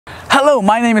Hello,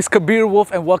 my name is Kabir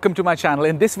and welcome to my channel.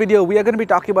 In this video, we are going to be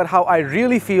talking about how I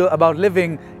really feel about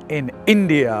living in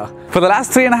India. For the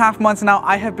last 3.5 months now,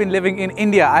 I have been living in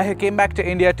India. I came back to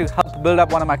India to help build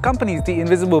up one of my companies, the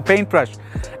Invisible Paintbrush.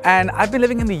 And I've been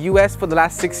living in the US for the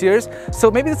last 6 years. So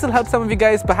maybe this will help some of you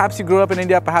guys. Perhaps you grew up in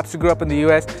India, perhaps you grew up in the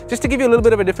US. Just to give you a little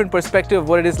bit of a different perspective of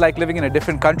what it is like living in a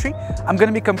different country. I'm going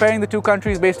to be comparing the two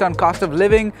countries based on cost of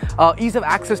living, ease of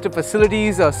access to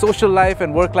facilities, social life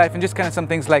and work life, and just kind of some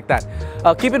things like that.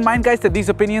 Keep in mind, guys, that these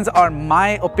opinions are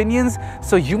my opinions.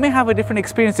 So you may have a different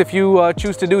experience if you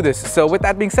choose to do this. So with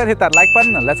that being said, hit that like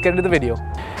button and let's get into the video.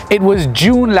 It was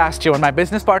June last year when my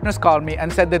business partners called me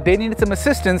and said that they needed some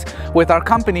assistance with our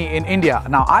company in India.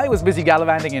 Now, I was busy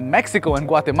gallivanting in Mexico and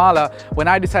Guatemala when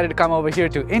I decided to come over here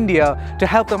to India to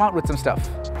help them out with some stuff.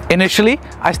 Initially,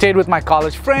 I stayed with my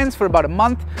college friends for about a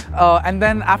month, and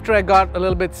then after I got a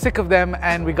little bit sick of them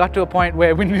and we got to a point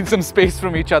where we needed some space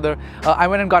from each other, I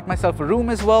went and got myself a room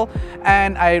as well,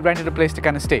 and I rented a place to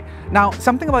kind of stay. Now,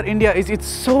 something about India is it's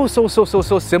so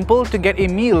simple to get a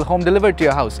meal home delivered to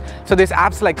your house. So there's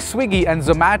apps like Swiggy and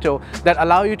Zomato that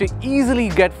allow you to easily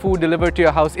get food delivered to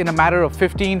your house in a matter of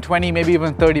 15, 20, maybe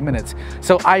even 30 minutes.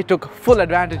 So I took full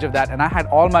advantage of that and I had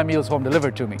all my meals home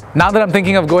delivered to me. Now that I'm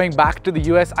thinking of going back to the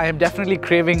US, I am definitely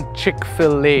craving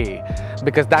Chick-fil-A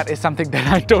because that is something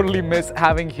that I totally miss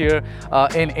having here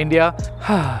in India.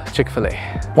 Chick-fil-A.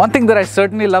 One thing that I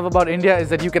certainly love about India is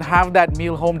that you can have that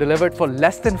meal home delivered for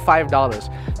less than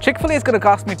 $5. Chick-fil-A is going to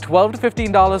cost me $12 to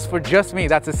 $15 for just me.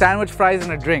 That's a sandwich, fries,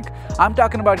 and a drink. I'm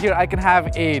talking about here I can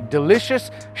have a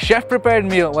delicious chef-prepared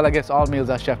meal. Well, I guess all meals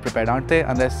are chef-prepared, aren't they?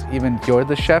 Unless even you're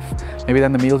the chef. Maybe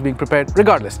then the meal's being prepared.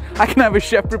 Regardless, I can have a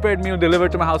chef-prepared meal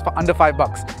delivered to my house for under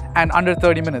 $5 and under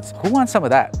 30 minutes. Who wants some of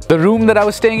that? The room that I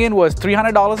was staying in was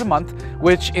 $300 a month,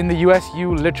 which in the US,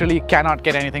 you literally cannot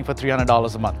get anything for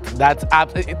 $300 a month. That's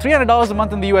 $300 a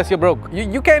month in the US, you're broke.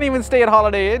 You can't even stay at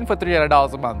Holiday Inn for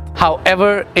 $300 a month.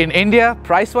 However, in India,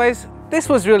 price-wise, this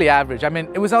was really average. I mean,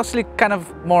 it was actually kind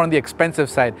of more on the expensive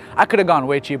side. I could have gone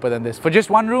way cheaper than this. For just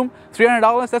one room,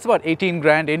 $300, that's about 18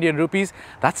 grand Indian rupees.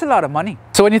 That's a lot of money.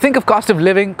 So when you think of cost of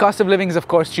living is of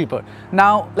course cheaper.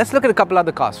 Now, let's look at a couple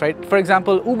other costs, right? For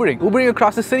example, Ubering. Ubering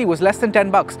across the city was less than 10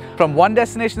 bucks from one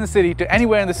destination in the city to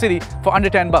anywhere in the city for under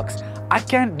 10 bucks. I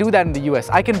can't do that in the US.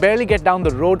 I can barely get down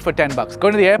the road for 10 bucks.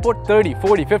 Going to the airport, $30,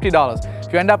 $40, $50.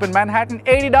 If you end up in Manhattan,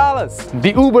 $80. The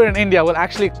Uber in India will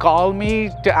actually call me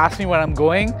to ask me where I'm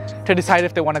going to decide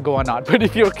if they want to go or not. But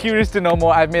if you're curious to know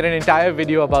more, I've made an entire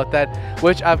video about that,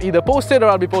 which I've either posted or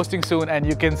I'll be posting soon, and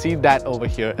you can see that over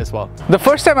here as well. The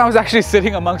first time I was actually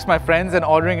sitting amongst my friends and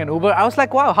ordering an Uber, I was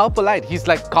like, wow, how polite. He's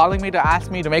like calling me to ask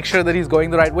me to make sure that he's going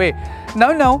the right way.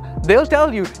 No, they'll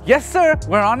tell you, yes sir,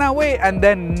 we're on our way, and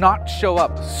then not show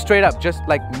up. Straight up, just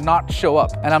like not show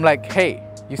up. And I'm like, hey,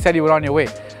 you said you were on your way.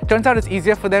 Turns out it's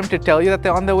easier for them to tell you that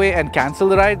they're on their way and cancel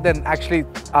the ride than actually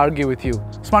argue with you.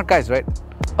 Smart guys, right?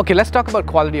 Okay, let's talk about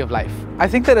quality of life. I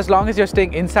think that as long as you're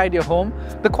staying inside your home,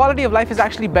 the quality of life is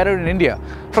actually better in India.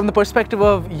 From the perspective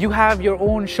of you have your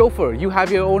own chauffeur, you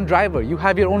have your own driver, you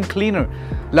have your own cleaner.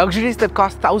 Luxuries that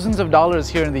cost thousands of dollars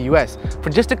here in the US. For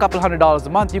just a couple $100s a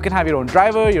month, you can have your own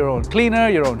driver, your own cleaner,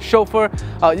 your own chauffeur.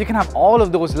 You can have all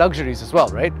of those luxuries as well,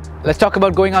 right? Let's talk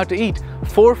about going out to eat.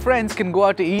 4 friends can go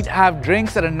out to eat, have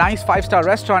drinks at a nice 5-star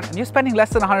restaurant, and you're spending less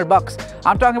than $100.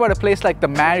 I'm talking about a place like the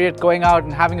Marriott, going out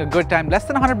and having a good time, less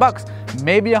than $100,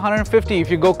 maybe $150 if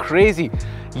you go crazy.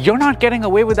 You're not getting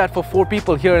away with that for 4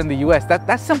 people here in the US.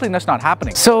 That's simply just not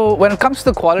happening. So when it comes to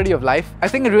the quality of life, I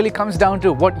think it really comes down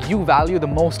to what you value the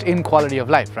most in quality of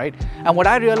life, right? And what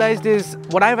I realized is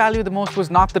what I value the most was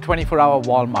not the 24-hour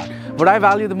Walmart. What I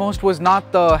valued the most was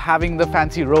not the having the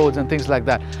fancy roads and things like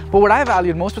that. But what I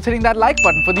valued most was hitting that like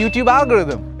button for the YouTube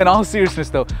algorithm. In all seriousness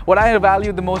though, what I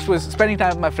valued the most was spending time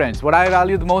with my friends. What I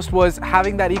valued the most was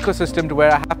having that ecosystem to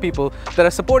where I have people that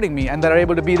are supporting me and that are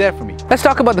able to be there for me. Let's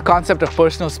talk about the concept of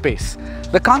personal space.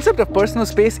 The concept of personal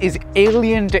space is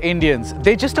alien to Indians.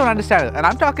 They just don't understand it. And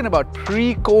I'm talking about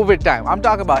pre-COVID time. I'm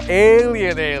talking about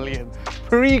alien.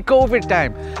 Pre-COVID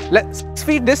time. 6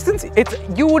 feet distance,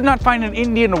 you would not find an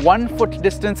Indian 1 foot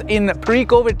distance in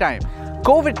pre-COVID time.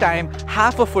 COVID time,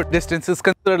 half a foot distance is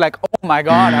considered like, oh my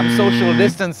God, I'm social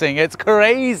distancing. It's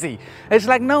crazy. It's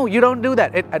like, no, you don't do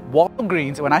that. At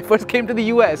Walgreens, when I first came to the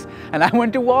US and I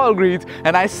went to Walgreens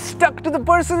and I stuck to the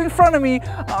person in front of me,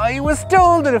 I was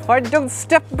told that if I don't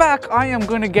step back, I am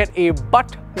going to get a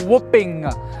butt whooping.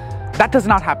 That does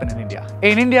not happen in India.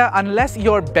 In India, unless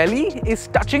your belly is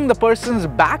touching the person's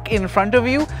back in front of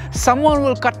you, someone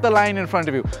will cut the line in front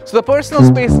of you. So the personal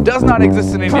space does not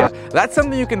exist in India. That's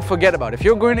something you can forget about. If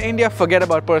you're going to India, forget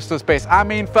about personal space. I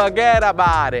mean, forget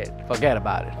about it. Forget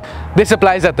about it. This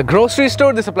applies at the grocery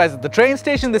store, this applies at the train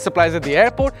station, this applies at the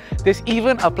airport, this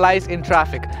even applies in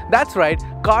traffic. That's right,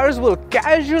 cars will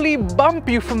casually bump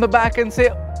you from the back and say,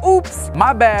 oops,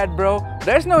 my bad, bro.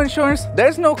 There's no insurance,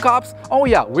 there's no cops. Oh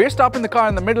yeah, we're stopping the car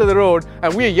in the middle of the road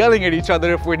and we're yelling at each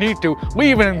other if we need to. We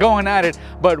even going at it,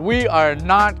 but we are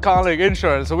not calling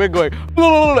insurance. So we're going,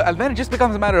 and then it just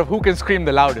becomes a matter of who can scream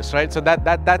the loudest, right? So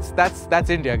that's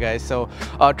India, guys. So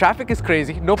traffic is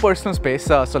crazy, no personal space.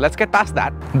 So let's get past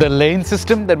that. The lane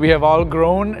system that we have all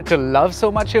grown to love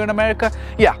so much here in America,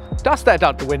 yeah, toss that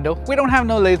out the window. We don't have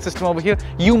no lane system over here.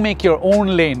 You make your own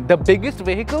lane. The biggest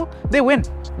vehicle, they win.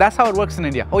 That's how it works in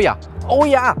India. Oh yeah. Oh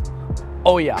yeah.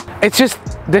 Oh yeah. It's just,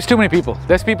 there's too many people.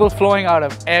 There's people flowing out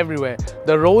of everywhere.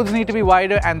 The roads need to be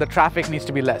wider and the traffic needs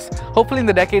to be less. Hopefully in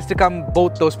the decades to come,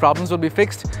 both those problems will be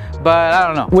fixed. But I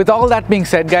don't know. With all that being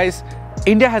said, guys,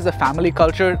 India has a family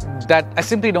culture that I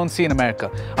simply don't see in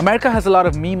America. America has a lot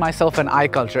of me, myself and I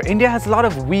culture. India has a lot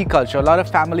of we culture, a lot of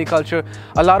family culture,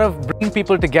 a lot of bringing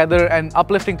people together and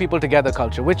uplifting people together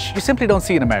culture, which you simply don't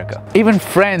see in America. Even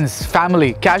friends,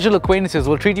 family, casual acquaintances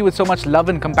will treat you with so much love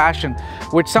and compassion,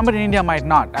 which somebody in India might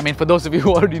not. I mean, for those of you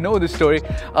who already know this story,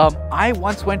 I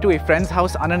once went to a friend's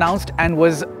house unannounced and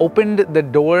was opened the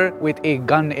door with a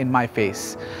gun in my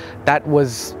face. That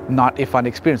was not a fun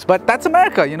experience, but that's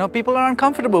America. You know, people are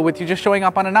uncomfortable with you just showing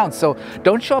up unannounced. So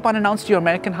don't show up unannounced to your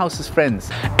American house's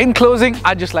friends. In closing,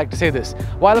 I'd just like to say this.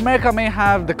 While America may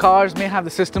have the cars, may have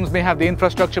the systems, may have the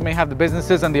infrastructure, may have the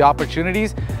businesses and the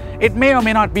opportunities, it may or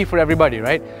may not be for everybody,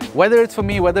 right? Whether it's for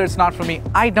me, whether it's not for me,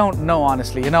 I don't know,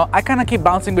 honestly. You know, I kind of keep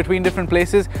bouncing between different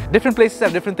places. Different places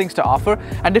have different things to offer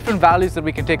and different values that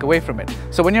we can take away from it.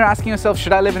 So when you're asking yourself,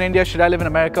 should I live in India, should I live in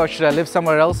America, or should I live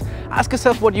somewhere else? Ask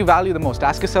yourself what you value the most.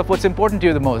 Ask yourself what's important to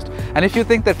you the most. And if you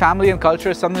think that family and culture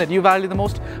is something that you value the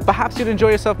most, perhaps you'd enjoy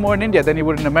yourself more in India than you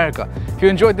would in America. If you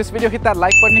enjoyed this video, hit that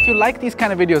like button. If you like these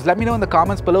kind of videos, let me know in the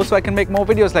comments below so I can make more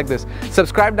videos like this.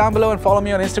 Subscribe down below and follow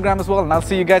me on Instagram as well, and I'll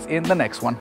see you guys in the next one.